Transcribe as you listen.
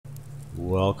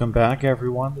Welcome back,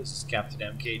 everyone. This is Captain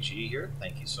MKG here.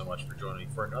 Thank you so much for joining me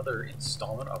for another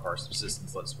installment of our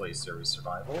Subsistence Let's Play Series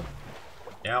Survival.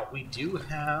 Now, we do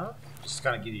have, just to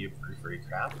kind of give you a brief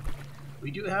recap,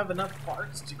 we do have enough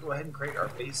parts to go ahead and create our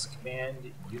base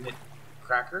command unit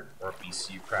cracker, or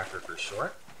BCU cracker for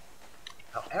short.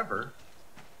 However,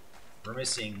 we're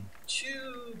missing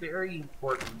two very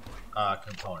important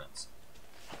components.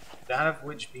 That of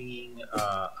which being,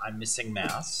 I'm missing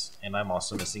mass, and I'm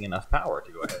also missing enough power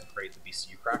to go ahead and create the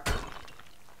BCU cracker.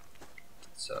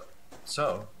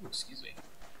 So, excuse me.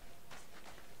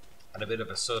 Had a bit of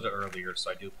a soda earlier,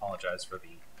 so I do apologize for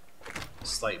the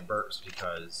slight burps,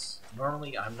 because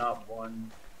normally I'm not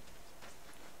one...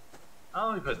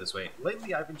 let me put it this way.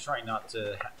 Lately I've been trying not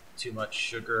to have too much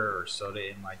sugar or soda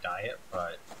in my diet,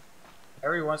 but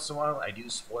every once in a while I do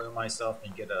spoil myself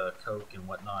and get a Coke and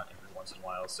whatnot every once in a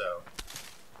while, so...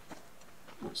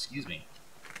 Ooh, excuse me.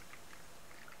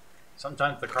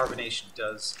 Sometimes the carbonation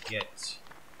does get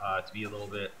to be a little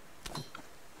bit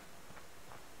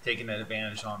taking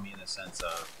advantage on me in the sense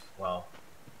of, well,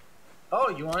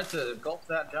 oh, you wanted to gulp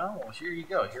that down? Well, here you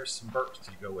go. Here's some burps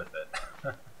to go with it.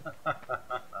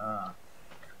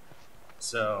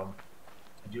 So,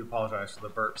 I do apologize for the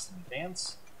burps in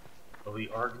advance, but we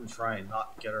are going to try and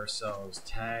not get ourselves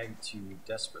tagged too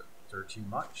desperate or too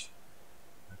much.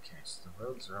 Okay, so the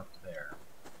roads are up there.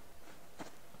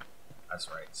 That's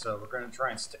right. So we're going to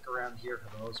try and stick around here for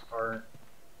the most part.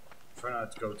 Try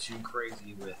not to go too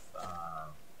crazy with,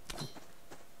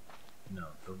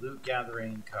 the loot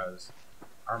gathering, because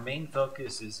our main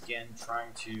focus is, again,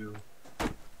 trying to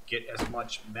get as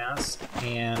much mass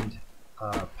and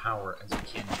power as we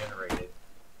can generated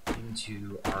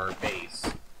into our base,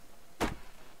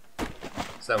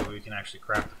 so that way we can actually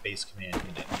craft the base command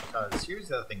unit. Because here's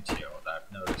the other thing too that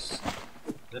I've noticed: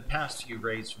 the past few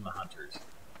raids from the hunters,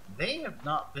 they have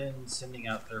not been sending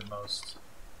out their most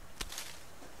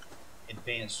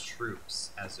advanced troops,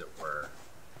 as it were.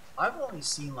 I've only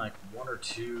seen like one or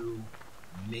two,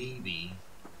 maybe,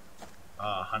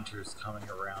 hunters coming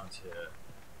around to,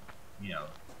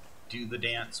 do the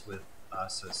dance with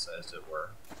us, as it were.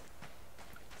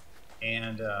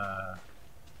 And,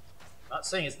 not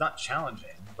saying it's not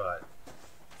challenging, but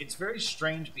it's very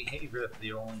strange behavior that they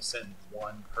only send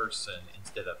one person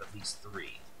instead of at least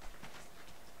three.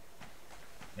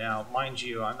 Now, mind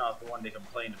you, I'm not the one to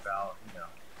complain about,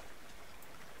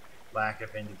 lack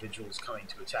of individuals coming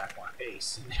to attack my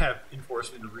base and have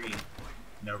enforcement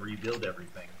to rebuild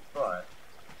everything, but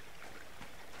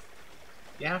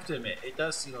you have to admit, it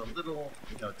does seem a little,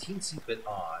 teensy bit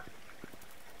odd,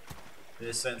 in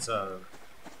the sense of,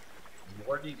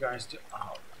 what do you guys do?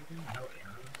 Oh, you didn't know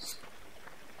arrows?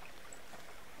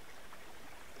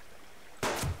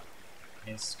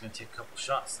 Okay, this is going to take a couple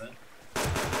shots then.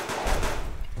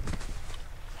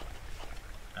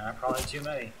 Probably too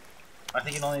many. I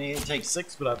think it only needed to take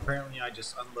 6, but apparently I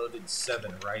just unloaded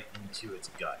 7 right into its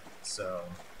gut. So,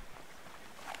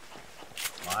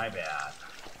 my bad.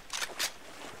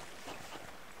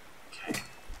 Okay.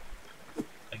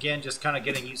 Again, just kind of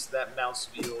getting used to that mouse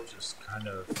wheel, just kind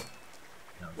of,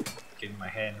 getting my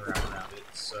hand around it.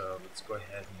 So let's go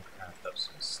ahead and craft up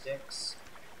some sticks.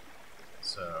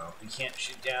 So we can't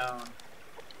shoot down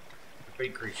the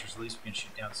big creatures, at least we can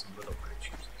shoot down some little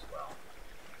creatures as well.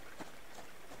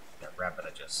 That rabbit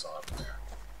I just saw up there.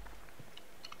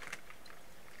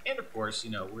 And of course,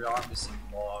 we are missing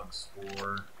logs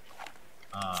for,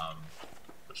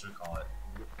 what should we call it,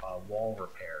 wall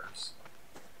repairs.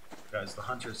 Because the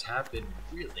hunters have been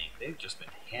they've just been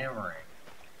hammering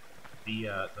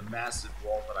the massive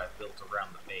wall that I've built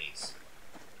around the base.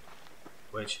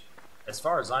 Which, as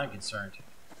far as I'm concerned,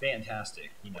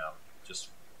 fantastic. Just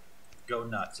go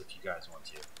nuts if you guys want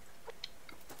to.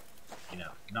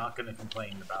 Not going to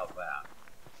complain about that.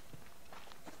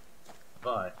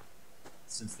 But,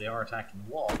 since they are attacking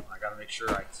the wall, I gotta make sure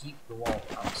I keep the wall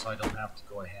up so I don't have to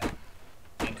go ahead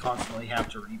and constantly have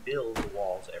to rebuild the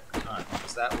walls every time,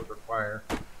 because that would require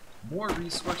more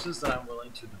resources than I'm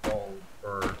willing to divulge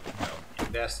or,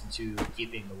 invest into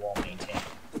keeping the wall maintained.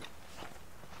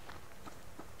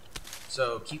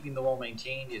 So, keeping the wall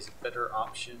maintained is a better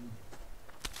option.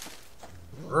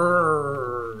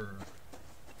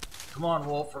 Come on,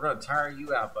 Wolf, we're gonna tire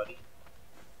you out, buddy.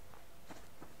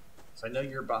 So I know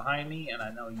you're behind me, and I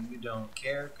know you don't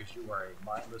care, because you are a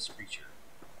mindless creature.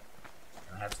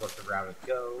 And I have to let the rabbit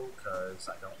go, because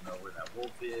I don't know where that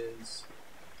wolf is.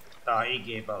 Oh, he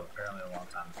gave up apparently a long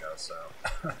time ago, so...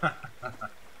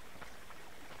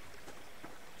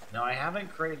 Now, I haven't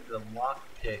created the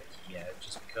lockpick yet,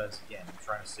 just because, again, I'm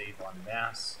trying to save on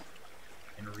mass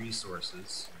and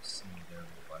resources. Let's see there,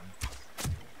 everybody.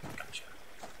 Gotcha.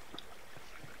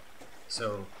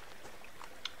 So,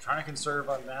 trying to conserve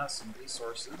on mass and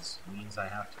resources means I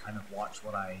have to kind of watch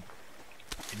what I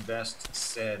invest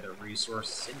said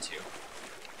resources into.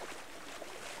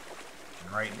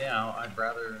 And right now, I'd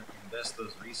rather invest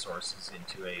those resources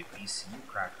into a VCU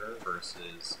cracker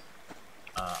versus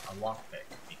a lockpick,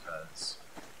 because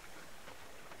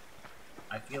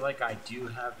I feel like I do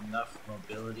have enough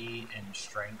mobility and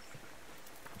strength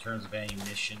in terms of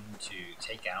ammunition to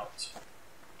take out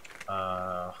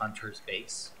Hunter's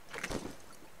base.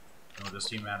 It'll just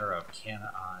be a matter of, can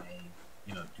I,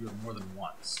 do it more than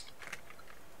once?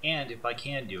 And if I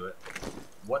can do it,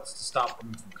 what's to stop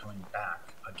them from coming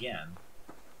back again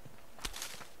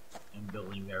and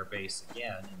building their base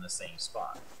again in the same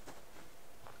spot?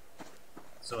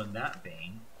 So in that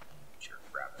vein, jerk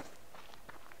rabbit.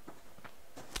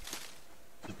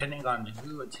 Depending on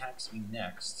who attacks me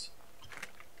next,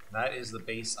 that is the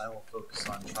base I will focus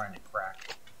on trying to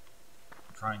crack,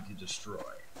 trying to destroy.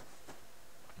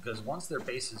 Because once their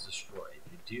base is destroyed,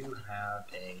 they do have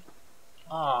a...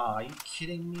 Aw, are you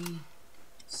kidding me?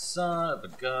 Son of a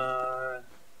gun.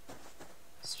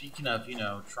 Speaking of,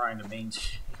 trying to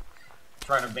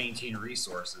maintain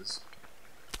resources.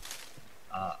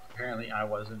 Apparently I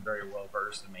wasn't very well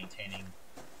versed in maintaining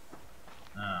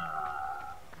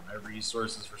my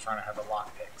resources for trying to have a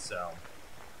lockpick, so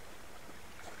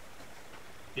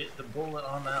bit the bullet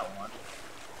on that one.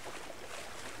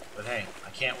 But hey,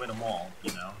 I can't win them all,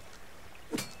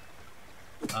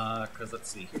 because let's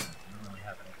see here, I don't really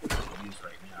have anything to use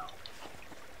right now.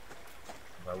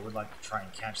 But I would like to try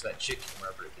and catch that chicken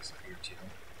wherever it disappeared to.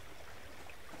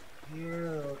 Here,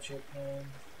 little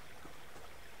chicken.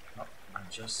 Oh, I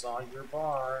just saw your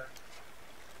bar.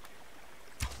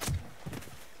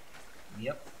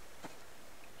 Yep.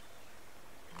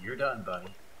 You're done,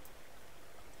 buddy.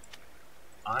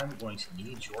 I'm going to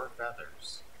need your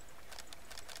feathers.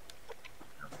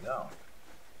 There we go.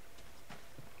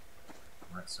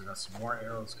 Alright, so we got some more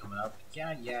arrows coming up.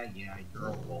 Yeah, you're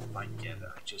a wolf, I get it.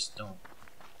 I just don't...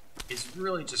 It's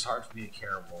really just hard for me to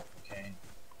care a wolf, okay?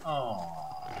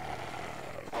 Aww.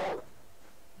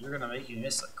 You're gonna make me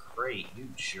miss a crate, you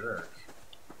jerk.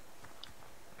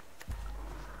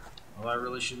 Well, I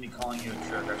really shouldn't be calling you a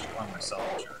jerk, I should call myself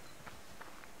a jerk.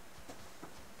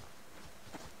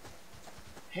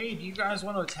 Hey, do you guys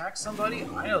want to attack somebody?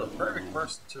 I know the perfect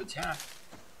person to attack.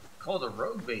 Called a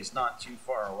rogue base not too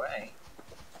far away.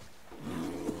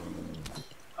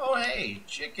 Oh hey,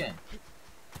 chicken.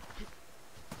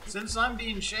 Since I'm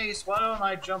being chased, why don't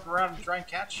I jump around and try and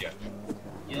catch you?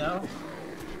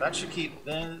 That should keep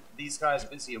these guys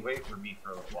busy away from me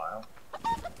for a little while.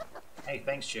 Hey,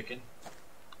 thanks, chicken.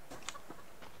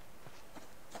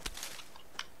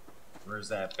 Where's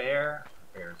that bear?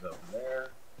 The bear's over there.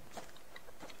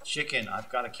 Chicken, I've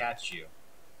got to catch you.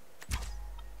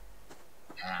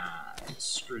 Ah, I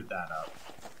screwed that up.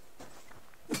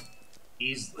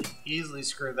 Easily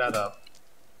screwed that up.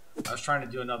 I was trying to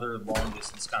do another long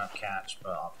distance kind of catch,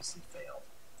 but obviously failed.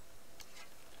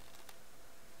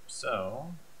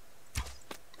 So,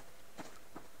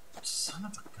 son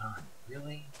of a gun,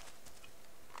 really?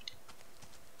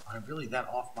 Am I really that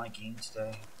off my game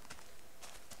today?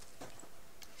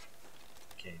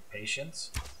 Okay,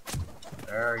 patience.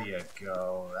 There you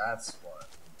go. That's what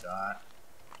we got.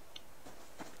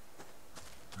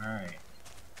 Alright.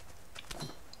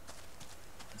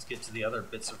 Let's get to the other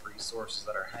bits of resources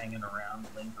that are hanging around,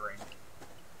 lingering,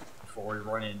 before we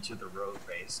run into the road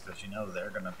base, because they're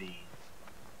going to be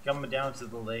coming down to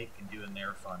the lake and doing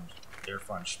their fun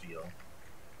spiel.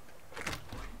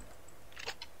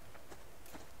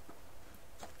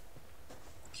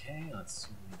 Okay, let's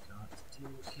see what we got to do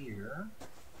here,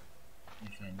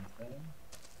 if anything.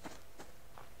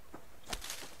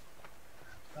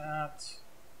 That.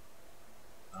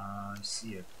 I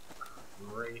see a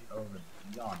crate over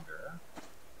yonder.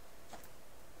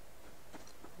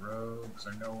 Rogues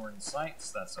are nowhere in sight,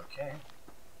 so that's okay.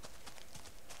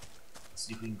 Let's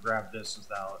see if we can grab this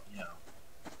without,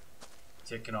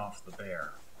 ticking off the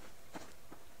bear.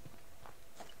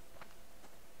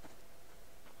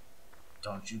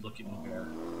 Don't you look at me, bear.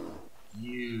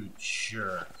 You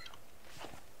jerk.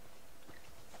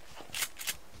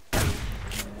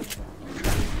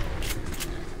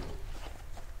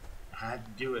 I had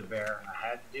to do it, bear. I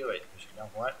had to do it, because you know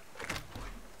what?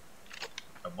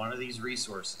 One of these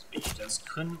resources, but you just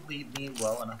couldn't leave me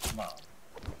well enough alone.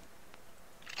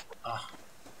 Ugh.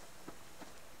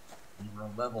 You were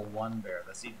a level 1 bear.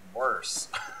 That's even worse.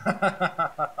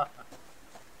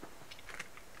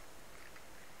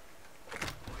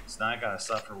 So now I gotta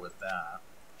suffer with that.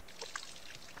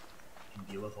 And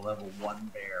deal with a level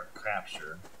 1 bear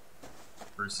capture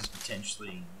versus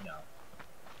potentially,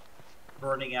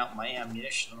 burning out my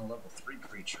ammunition on a level 3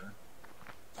 creature.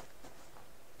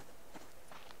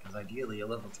 Because ideally a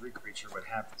level 3 creature would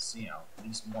have, you know, at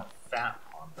least more fat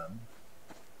on them.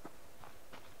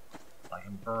 I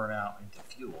can burn out into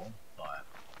fuel, but,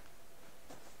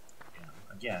 you know,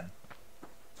 again,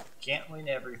 can't win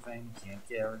everything, can't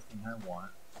get everything I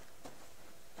want.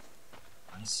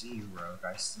 I see you, Rogue.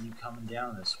 I see you coming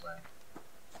down this way.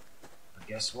 But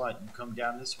guess what? You come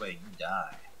down this way, you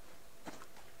die.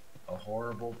 A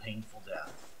horrible, painful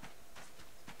death.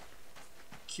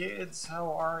 Kids,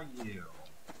 how are you?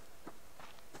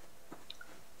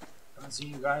 Haven't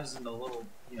seen you guys in a little,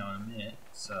 you know, in a minute,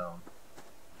 so...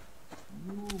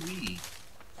 Ooh-wee.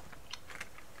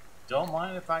 Don't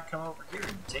mind if I come over here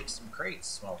and take some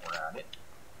crates while we're at it.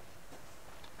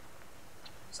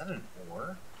 Is that an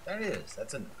ore? That is.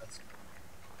 That's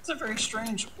a very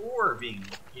strange ore being,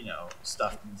 you know,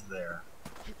 stuffed into there.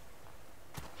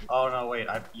 Oh no, wait.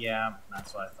 Yeah,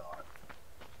 that's what I thought.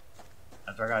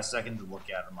 After I got a second to look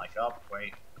at it, I'm like, oh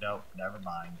wait, nope, never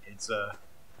mind. It's a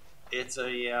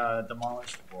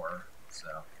demolished ore,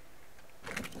 so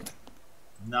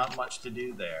not much to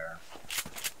do there.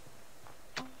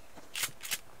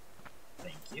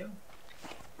 Thank you.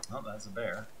 Oh, that's a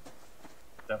bear.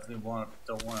 Definitely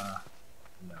don't want to,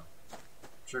 you know,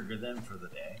 trigger them for the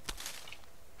day.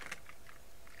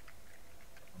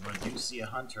 Although I do see a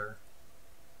hunter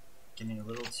getting a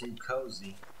little too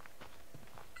cozy,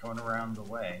 coming around the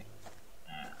way.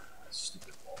 Ah,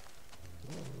 stupid wolf.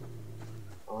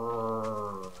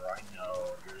 I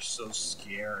know, you're so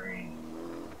scary.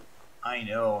 I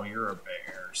know, you're a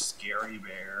bear. Scary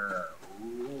bear.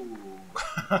 Ooh.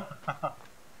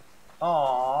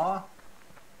 Aww.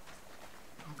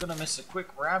 I'm gonna miss a quick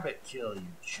rabbit kill, you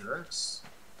jerks.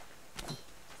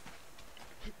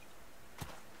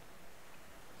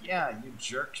 Yeah, you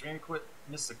jerks. Maybe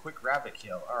miss a quick rabbit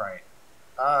kill. Alright.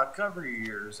 Cover your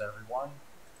ears, everyone.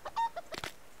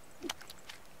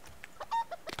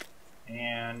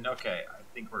 And, okay, I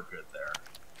think we're good there.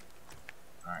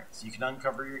 Alright, so you can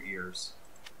uncover your ears.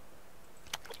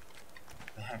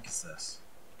 What the heck is this?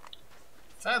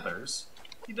 Feathers?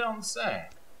 You don't say.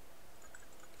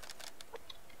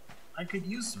 I could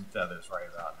use some feathers right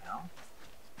about now.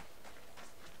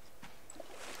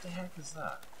 What the heck is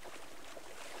that?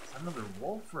 Is that another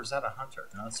wolf or is that a hunter?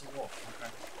 No, it's a wolf.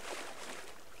 Okay.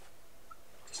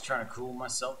 Just trying to cool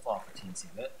myself off a teensy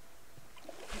bit.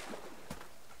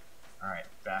 Alright,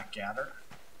 back at her.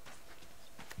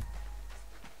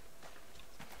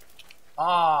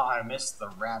 Ah, I missed the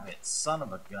rabbit. Son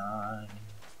of a gun.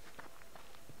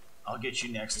 I'll get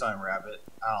you next time, rabbit.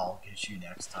 I'll get you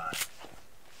next time.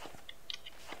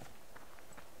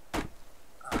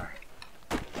 Alright.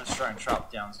 Let's try and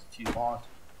chop down a few logs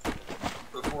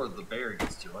before the bear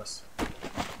gets to us.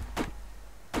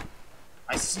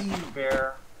 I see you,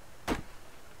 bear.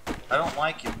 I don't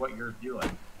like it, what you're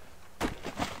doing.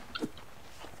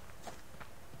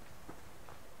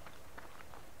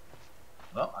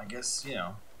 Well, I guess, you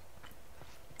know,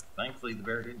 thankfully the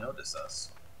bear didn't notice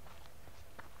us.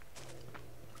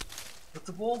 But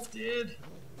the wolf did.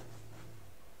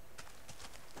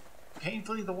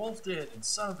 Painfully the wolf did, and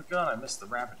son of a gun, I missed the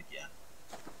rabbit again.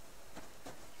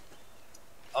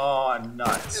 Oh,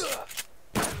 nuts.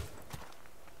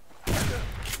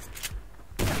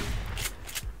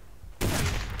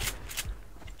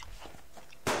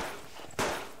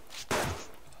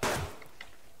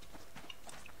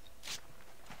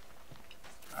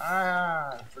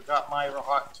 Ah, I forgot my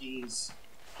hotkeys.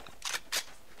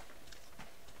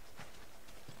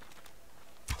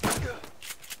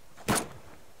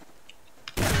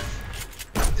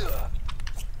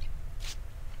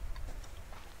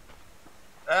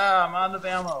 Ah, I'm out of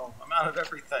ammo. I'm out of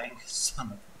everything.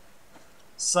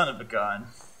 Son of a gun.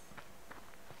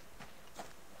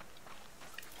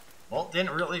 Well,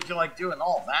 didn't really feel like doing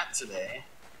all that today.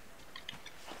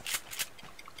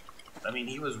 I mean,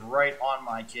 he was right on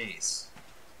my case.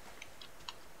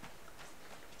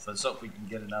 So let's hope we can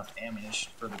get enough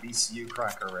ammunition for the BCU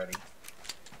cracker ready.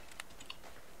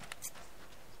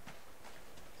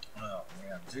 Oh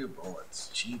man, 2 bullets.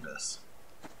 Jeebus.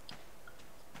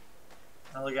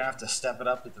 Really gonna have to step it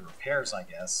up with the repairs, I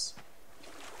guess.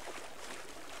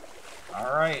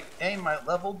 Alright, hey, my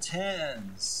level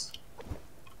 10s.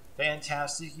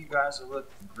 Fantastic, you guys are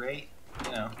looking great.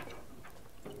 You know,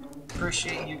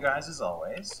 appreciate you guys as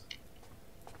always.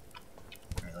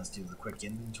 Alright, let's do the quick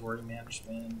inventory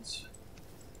management.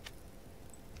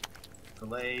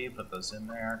 Fillet, put those in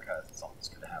there, because it's always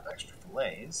good to have extra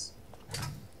fillets.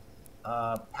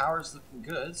 Power's looking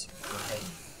good, so we'll go ahead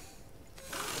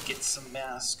and get some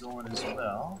mass going as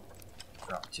well.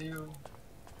 Drop 2.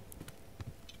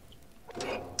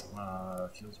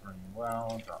 Fuel's burning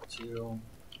well. Drop 2.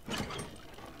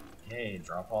 Okay,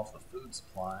 drop off the food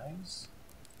supplies.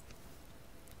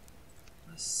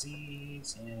 The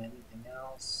seeds and anything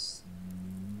else?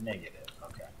 Negative.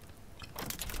 Okay.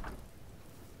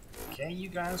 Okay, you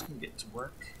guys can get to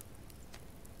work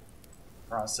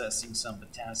processing some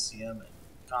potassium and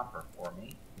copper for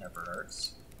me. Never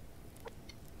hurts.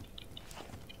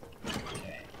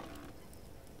 Okay.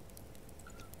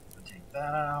 We'll take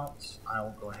that out. I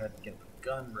will go ahead and get the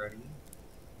gun ready.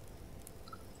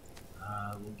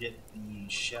 We'll get the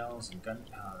shells and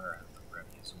gunpowder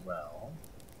ready as well.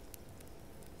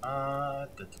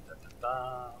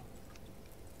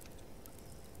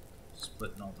 Just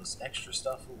putting all this extra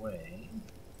stuff away.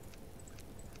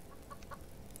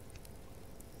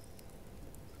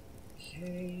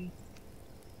 Okay.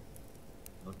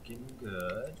 Looking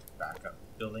good. Backup.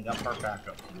 Building up our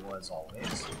backup fuel as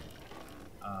always.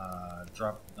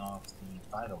 Dropping off the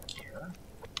vital gear,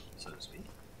 so to speak.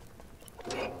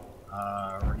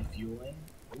 Refueling.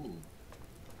 Ooh.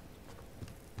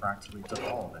 Practically took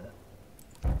all of it.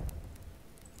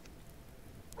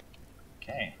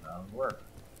 Okay, that'll work.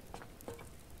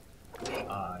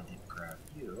 I did grab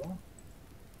you.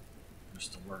 We're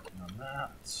still working on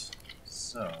that.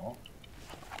 So,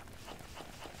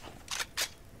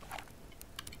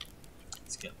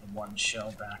 let's get the one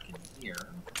shell back in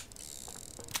here.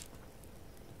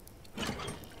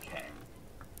 Okay.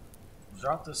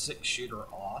 Drop the 6-shooter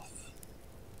off.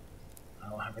 I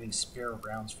don't have any spare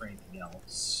rounds for anything else,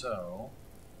 so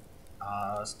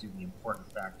let's do the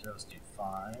important factor. Let's do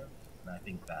 5. And I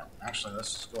think that, actually,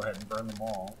 let's just go ahead and burn them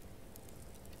all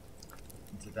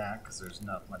into that, because there's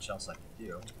not much else I can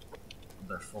do.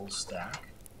 They're full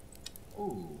stack.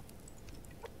 Ooh.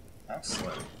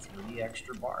 Excellent. 3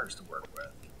 extra bars to work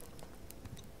with.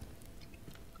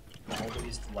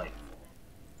 Always delightful.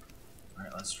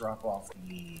 Alright, let's drop off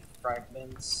the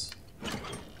fragments.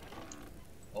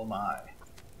 Oh my.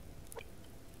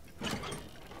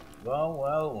 Well,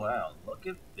 well, well. Look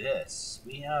at this.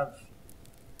 We have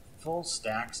full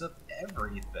stacks of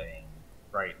everything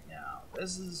right now.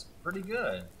 This is pretty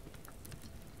good.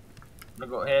 I'm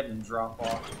gonna go ahead and drop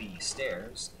off the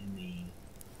stairs in the,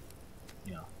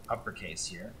 uppercase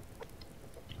here.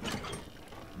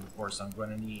 And of course, I'm going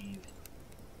to need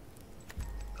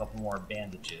a couple more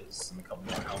bandages and a couple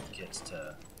more health kits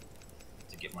to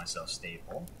get myself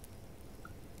stable.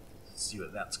 Let's see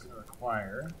what that's going to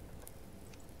require.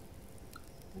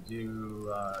 We'll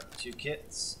do 2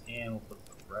 kits, and we'll put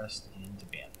the rest into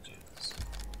bandages.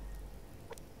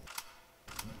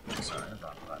 Sorry,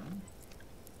 wrong button.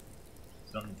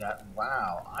 Don't need that.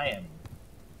 Wow, I am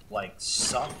like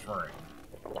suffering.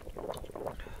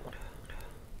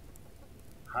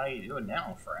 How you doing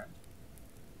now, friend?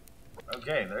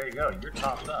 Okay, there you go. You're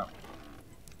topped up.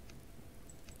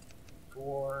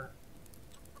 4.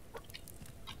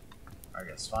 I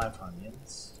guess 5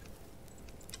 onions.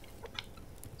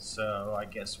 So I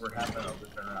guess we're having a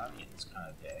live and onions kind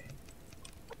of day.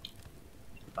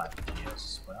 5 potatoes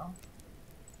as well.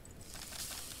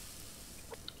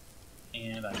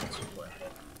 And I guess we'll go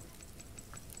ahead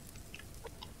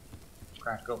and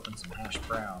crack open some hash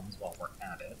browns while we're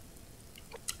at it.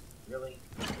 Really?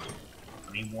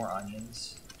 I need more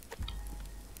onions.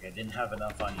 Okay, I didn't have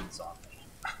enough onions on me.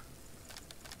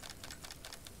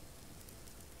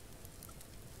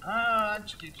 That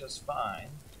should do just fine.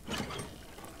 Put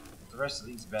the rest of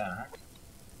these back.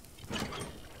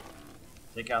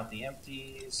 Take out the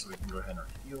empties so we can go ahead and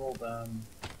refuel them.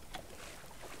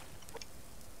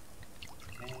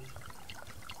 Okay.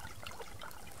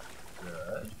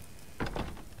 Good.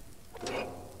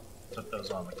 Put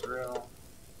those on the grill.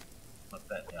 Put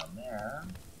that down there.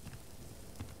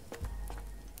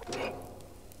 Okay,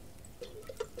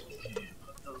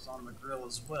 put those on the grill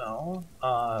as well.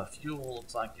 Fuel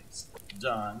looks like it's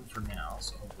done for now,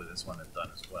 so hopefully this one is done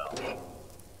as well.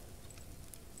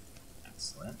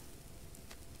 Excellent.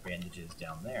 Bandages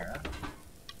down there.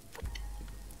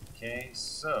 Okay,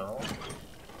 so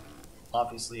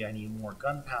obviously I need more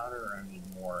gunpowder, I need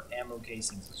more ammo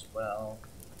casings as well.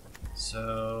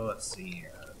 So let's see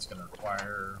here. It's going to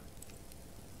require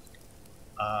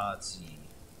let's see,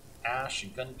 ash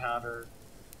and gunpowder,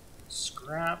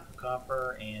 scrap,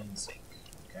 copper, and zinc.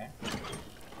 Okay.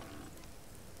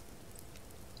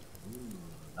 Ooh,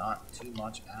 not too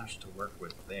much ash to work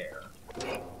with there.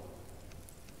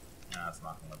 That's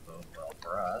not going to bode well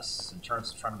for us in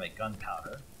terms of trying to make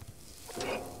gunpowder.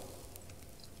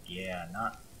 Yeah,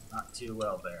 not too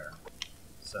well there.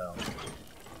 So,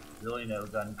 really no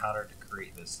gunpowder to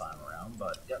create this time around,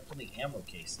 but definitely ammo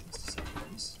casings to say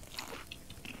the least.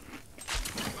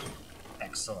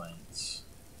 Excellent.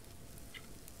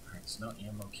 Alright, so no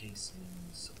ammo casings,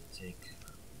 so we'll take...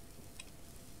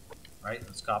 Right,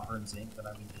 there's copper and zinc that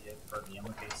I needed for the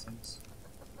ammo casings.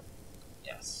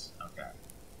 Yes, okay.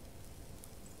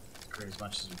 Let's create as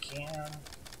much as we can.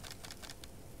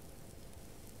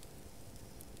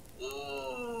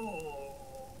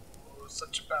 Ooh,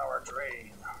 such a power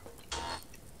drain.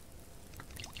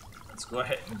 Let's go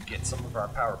ahead and get some of our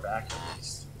power back at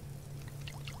least.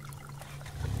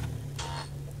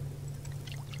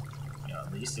 You know,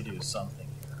 at least to do something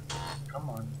here. Come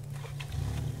on.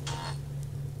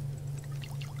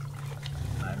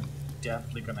 I'm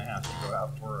definitely going to have to go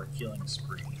out for a killing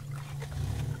spree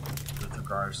with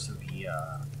regards to the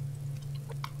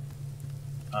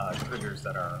critters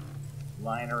that are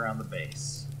lying around the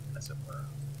base, as it were.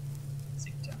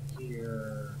 Zinc down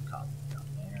here, copper down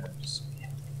there, just so we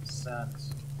have it set.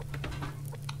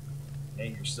 Okay,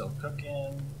 you're still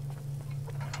cooking.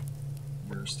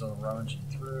 You're still rummaging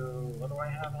through. What do I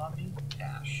have on me?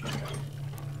 Cash. Okay.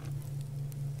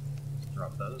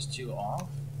 Drop those two off.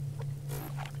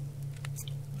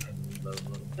 And reload a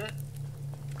little bit.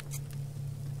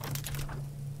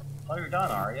 Oh, you're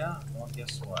done, are ya? Well,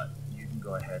 guess what? You can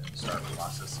go ahead and start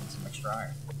processing some extra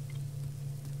iron.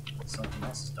 Something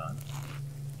else is done.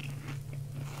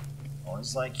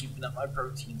 Always like keeping up my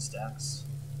protein stacks.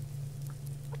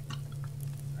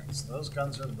 Alright, so those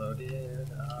guns are loaded.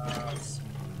 Let's see.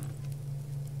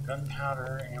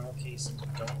 Gunpowder, ammo casings, we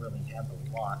don't really have a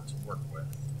lot to work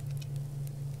with.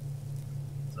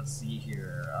 So let's see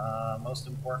here. Most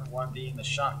important one being the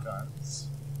shotguns.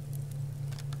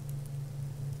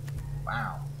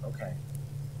 Wow, okay.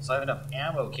 So I have enough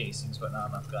ammo casings, but not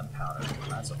enough gunpowder.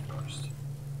 That's a first.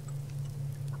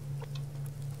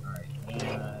 Alright,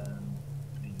 and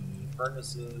the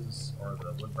furnaces, or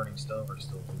the wood-burning stove, are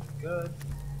still doing good.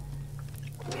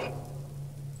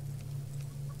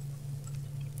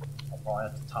 I'll probably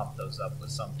have to top those up with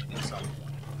something at some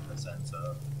point, in the sense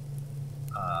of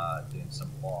doing some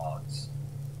logs.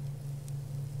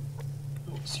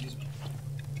 Ooh, excuse me.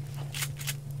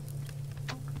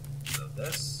 So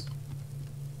this.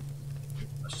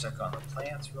 Let's check on the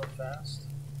plants real fast.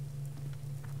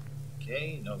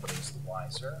 Okay, nobody's the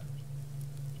wiser.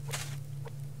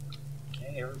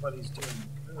 Okay, everybody's doing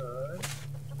good.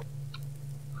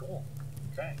 Cool.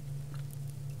 Okay.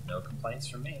 No complaints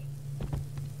from me.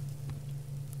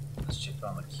 Let's check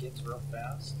on the kids real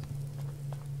fast.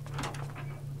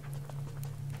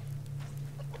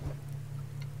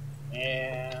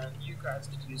 And you guys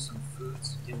could use some food,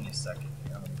 so give me a second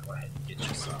here. I'm going to go ahead and get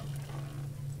you some.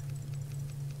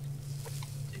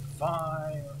 Take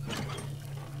 5.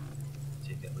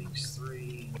 Take at least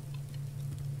 3.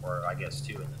 Or I guess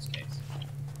 2 in this case.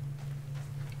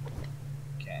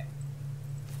 Okay.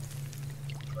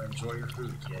 Go enjoy your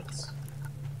food, kids.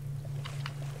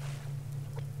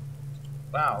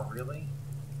 Wow, really?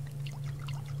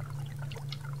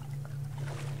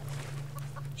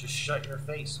 Just shut your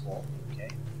face, Wolf, okay?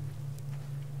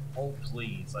 Oh,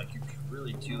 please, like, you could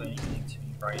really do anything to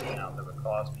me right now that would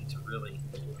cause me to really,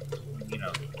 you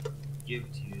know, give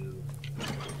to you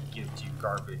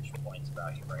garbage points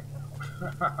about you right now.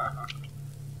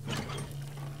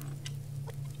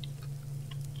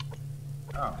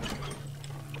 Oh.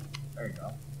 There you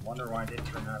go. Wonder why I didn't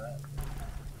turn that in.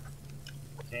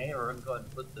 Okay, we're gonna go ahead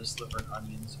and put this liver and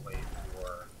onions away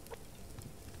for,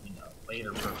 you know,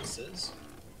 later purposes.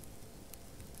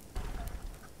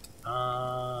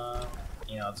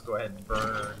 You know, let's go ahead and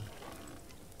burn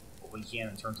what we can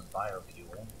in terms of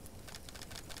biofuel.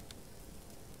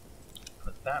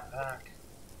 Put that back.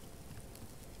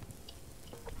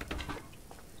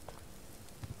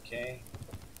 Okay.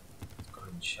 Let's go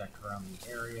ahead and check around the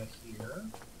area here.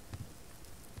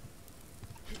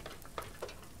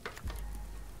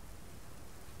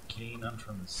 Okay, none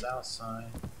from the south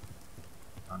side.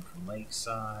 None from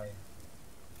lakeside.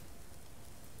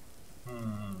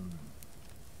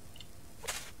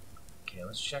 Okay,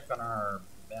 let's check on our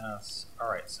mass.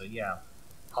 Alright, so yeah.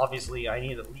 Obviously, I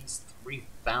need at least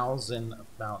 3,000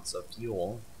 amounts of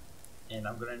fuel. And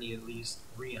I'm going to need at least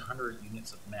 300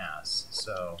 units of mass.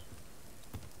 So,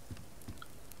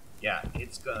 yeah,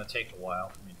 it's going to take a while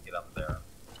for me to get up there.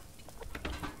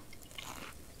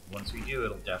 Once we do,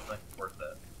 it'll definitely be worth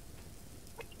it.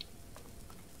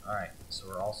 Alright, so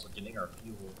we're also getting our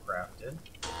fuel crafted.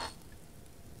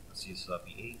 Let's see, so that'll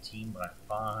be 18, but I have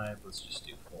 5. Let's just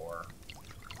do 4.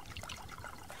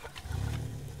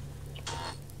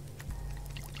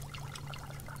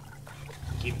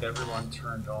 Keep everyone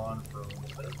turned on for a little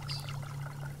bit.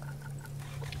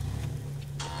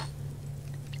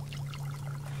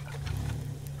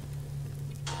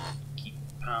 Keep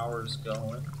power's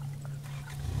going.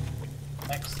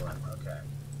 Excellent, okay.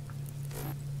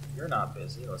 You're not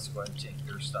busy. Let's go ahead and take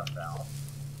your stuff out.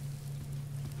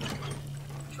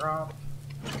 Drop.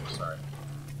 Sorry.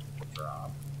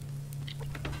 Drop.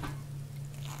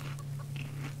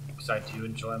 Because I do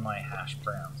enjoy my hash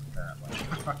browns, apparently.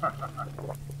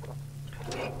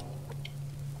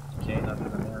 Okay,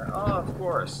 nothing in there. Oh, of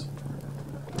course.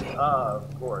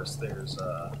 Of course, there's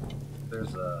a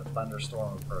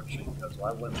thunderstorm approaching, because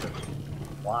why wouldn't there be?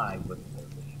 Why wouldn't there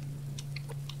be?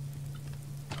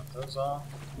 Cut those off.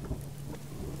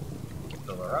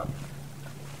 Fill her up.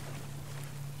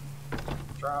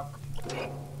 Drop.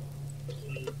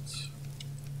 Heat.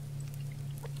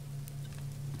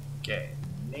 Okay,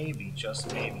 maybe,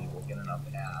 just maybe, we'll get enough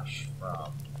ash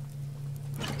from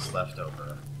this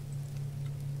leftover.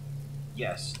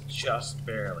 Yes, just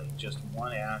barely. Just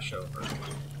one ash over.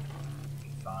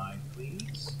 5,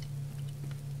 please.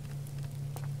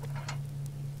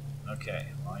 Okay,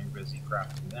 while you're busy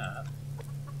crafting that.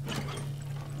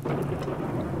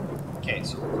 Okay,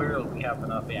 so clearly we have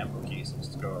enough ammo casings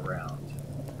to go around.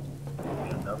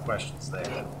 No questions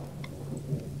there.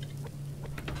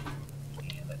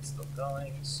 And it's still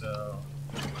going, so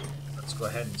let's go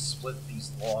ahead and split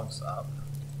these logs up.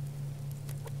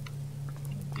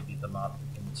 And divvy them up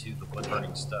into the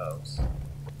wood-burning stoves.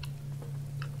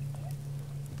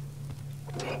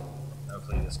 Okay.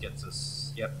 Hopefully this gets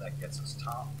us, yep, that gets us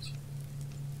topped.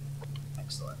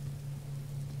 Excellent.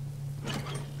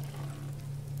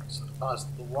 So to pause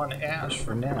the one ash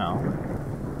for now,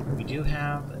 we do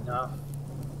have enough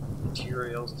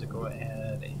materials to go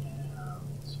ahead and,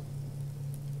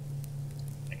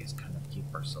 I guess, kind of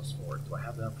keep ourselves forward. Do I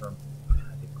have enough for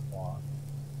padded cloth?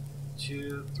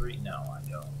 2, 3, no, I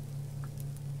don't.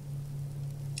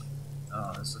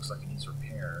 Oh, this looks like it needs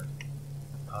repaired.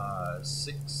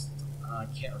 6, I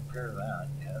can't repair that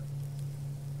yet.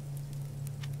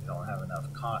 We don't have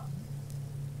enough cotton.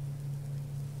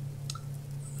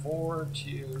 4,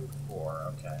 2, 4,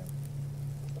 okay.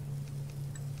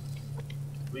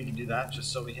 We can do that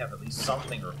just so we have at least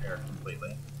something repaired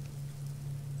completely.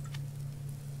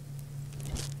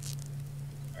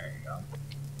 There you go.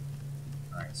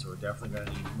 Alright, so we're definitely going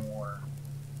to need more.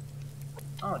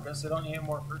 Oh, I guess I don't need any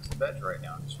more fruits and veg right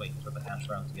now. I'm just waiting for the hash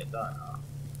browns to get done, huh?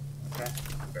 Okay,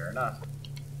 fair enough.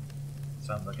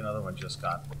 Sounds like another one just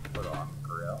got put on the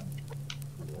grill.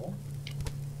 Cool.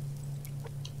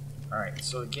 Alright,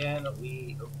 so again,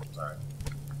 sorry.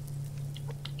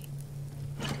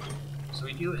 So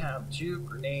we do have 2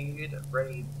 grenade-tipped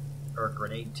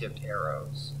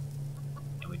arrows,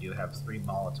 and we do have 3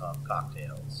 Molotov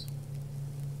cocktails.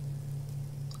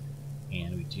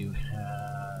 And we do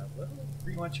have, well,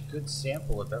 pretty much a good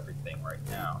sample of everything right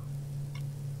now.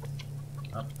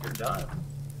 Oh, you're done.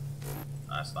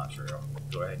 That's not true.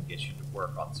 Go ahead and get you to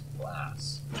work on some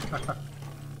glass.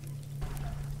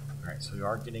 Alright, so we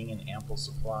are getting an ample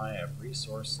supply of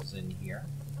resources in here.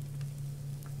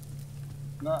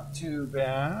 Not too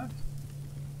bad.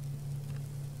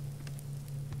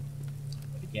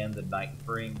 But again, the night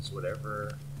brings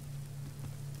whatever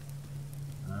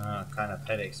kind of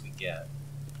headaches we get.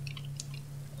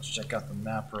 Let's check out the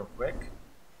map real quick.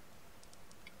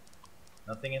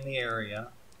 Nothing in the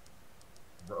area.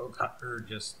 Rogue Hunter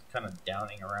just kind of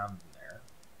downing around in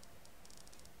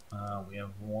there. We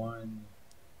have one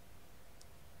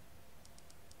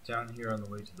down here on the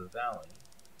way to the valley.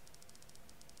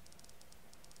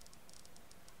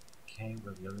 Okay,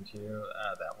 where the other 2?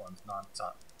 That one's not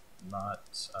too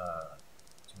much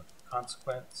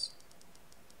consequence.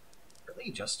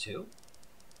 Really, just 2?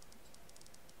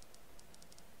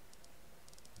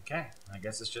 Okay, I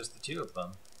guess it's just the 2 of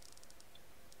them.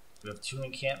 We have 2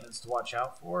 encampments to watch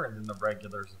out for, and then the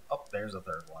regulars. Oh, there's a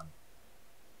 3rd one.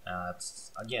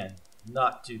 It's, again,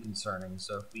 not too concerning.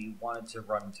 So if we wanted to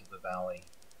run to the valley,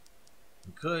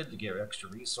 we could to get extra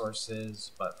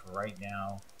resources, but for right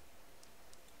now,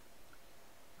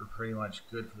 we're pretty much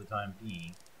good for the time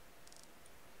being.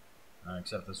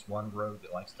 Except this one rogue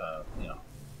that likes to, you know,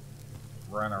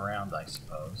 run around, I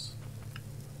suppose.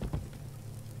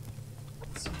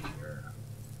 Let's see here.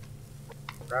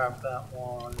 Grab that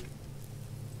one.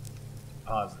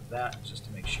 Deposit that just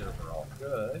to make sure we're all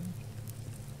good.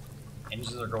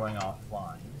 Engines are going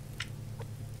offline.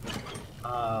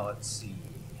 Let's see.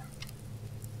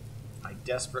 I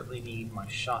desperately need my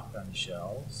shotgun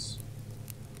shells.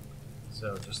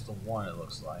 So just the one, it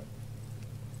looks like.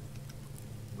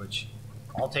 Which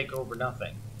I'll take over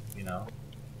nothing, you know.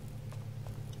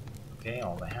 Okay,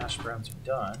 all the hash browns are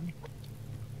done.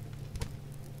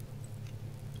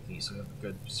 Okay, so we have a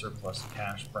good surplus of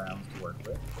hash browns to work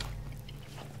with.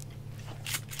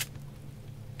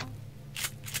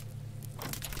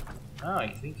 Oh,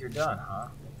 you think you're done, huh?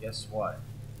 Guess what?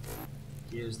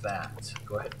 Here's that.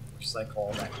 Go ahead and recycle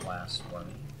all that glass for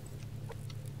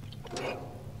me.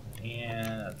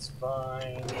 And that's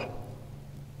fine.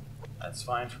 That's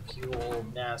fine for fuel,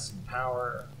 mass, and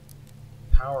power.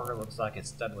 Power looks like it's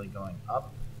steadily going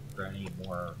up. We're gonna need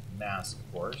more mass,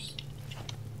 of course.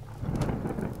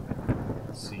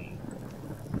 Let's see.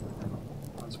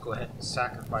 Let's go ahead and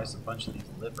sacrifice a bunch of these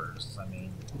livers. I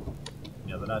mean,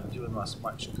 you know, they're not doing us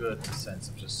much good in the sense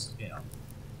of just, you know,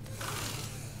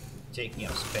 taking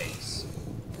up space.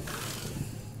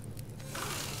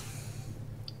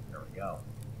 There we go.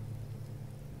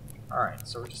 Alright,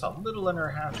 so we're just a little under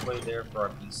halfway there for our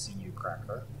BCU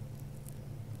cracker.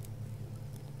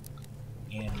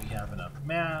 And we have enough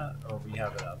we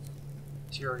have enough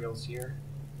materials here.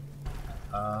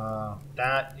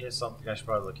 That is something I should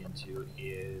probably look into,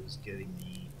 is getting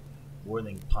the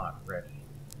boiling pot ready.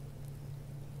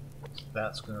 So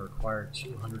that's going to require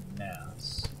 200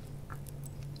 mass.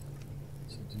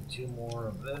 So do 2 more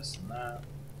of this and that.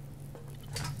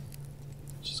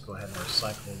 Just go ahead and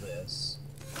recycle this.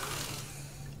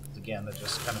 Again, they're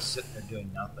just kind of sitting there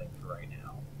doing nothing for right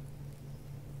now.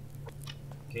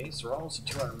 Okay, so we're almost at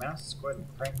 200 mass. Let's go ahead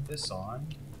and crank this on.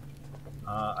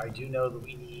 I do know that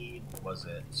we need, what was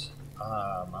it?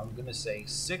 I'm going to say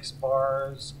 6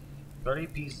 bars, 30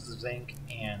 pieces of zinc,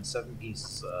 and 7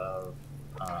 pieces of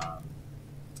what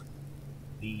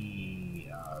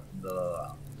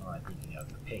am I thinking of?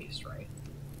 The paste, right?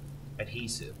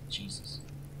 Adhesive. Jesus.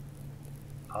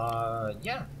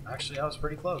 Yeah, actually I was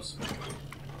pretty close.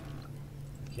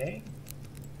 Okay.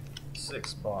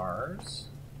 6 bars.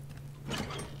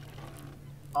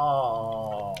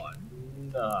 Oh,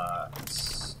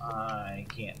 nuts. I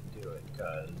can't do it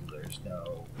because there's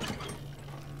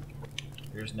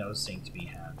no sync to be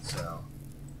had, so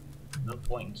no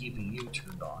point in keeping you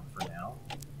turned on for now.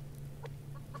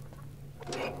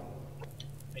 Wait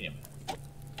a minute.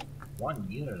 1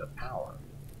 unit of power.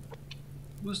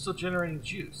 Who's still generating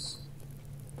juice?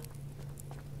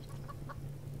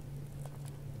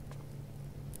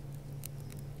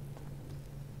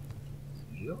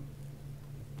 You?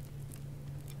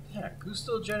 Heck, who's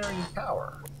still generating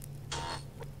power?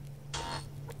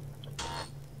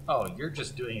 Oh, you're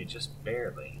just doing it just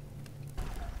barely.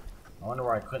 I wonder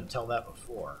why I couldn't tell that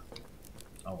before.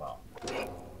 Oh well.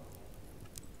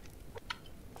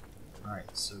 Alright,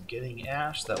 so getting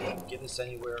ash, that won't get us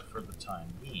anywhere for the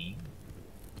time being,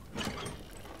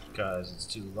 because it's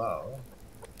too low.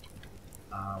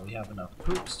 We have enough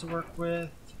poops to work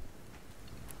with.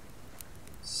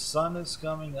 Sun is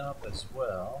coming up as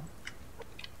well.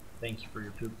 Thank you for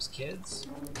your poops, kids.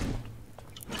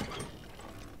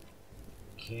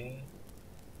 Okay.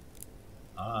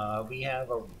 We have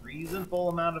a reasonable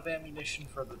amount of ammunition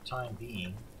for the time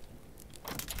being.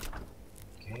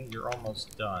 Okay, you're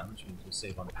almost done, which means we'll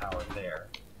save on power there.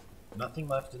 Nothing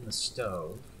left in the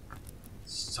stove.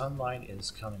 Sunlight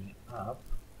is coming up.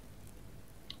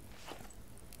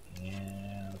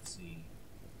 And let's see.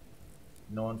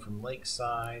 No one from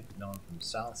Lakeside, no one from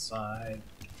Southside.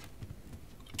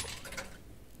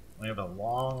 We have a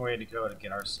long way to go to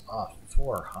get our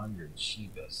 400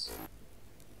 Shivas.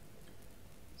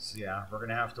 So yeah, we're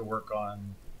gonna have to work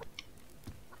on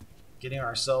getting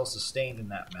ourselves sustained in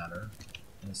that matter,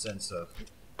 in the sense of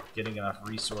getting enough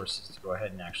resources to go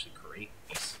ahead and actually create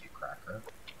BCU cracker.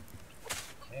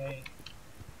 Okay,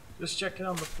 just checking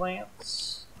on the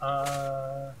plants.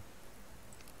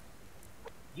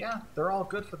 Yeah, they're all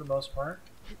good for the most part.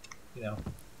 You know,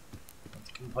 nothing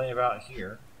to complain about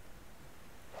here.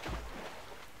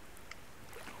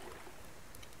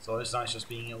 It's always nice just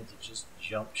being able to just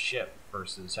jump ship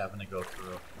versus having to go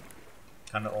through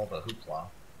kind of all the hoopla.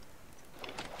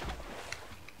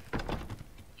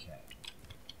 Okay.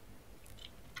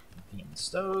 Nothing in the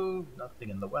stove, nothing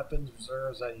in the weapons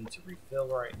reserves I need to refill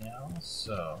right now,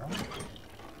 so...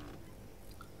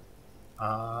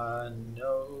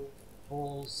 no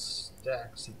full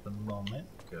stacks at the moment.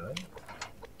 Good.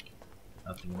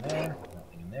 Nothing in there,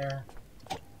 nothing in there.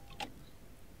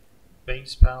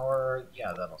 Base power,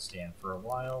 yeah, that'll stand for a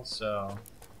while, so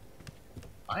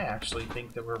I actually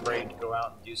think that we're ready to go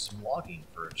out and do some logging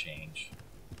for a change.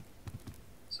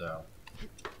 So,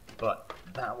 but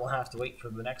that will have to wait for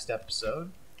the next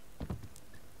episode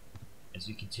as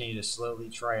we continue to slowly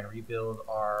try and rebuild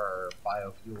our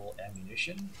biofuel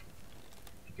ammunition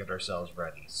to get ourselves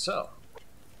ready. So,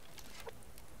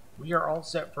 we are all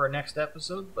set for our next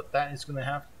episode, but that is going to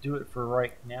have to do it for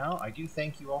right now. I do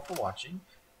thank you all for watching.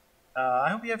 I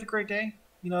hope you have a great day.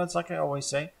 You know, it's like I always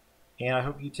say. And I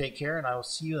hope you take care, and I will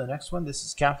see you in the next one. This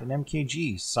is Captain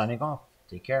MKG, signing off.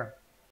 Take care.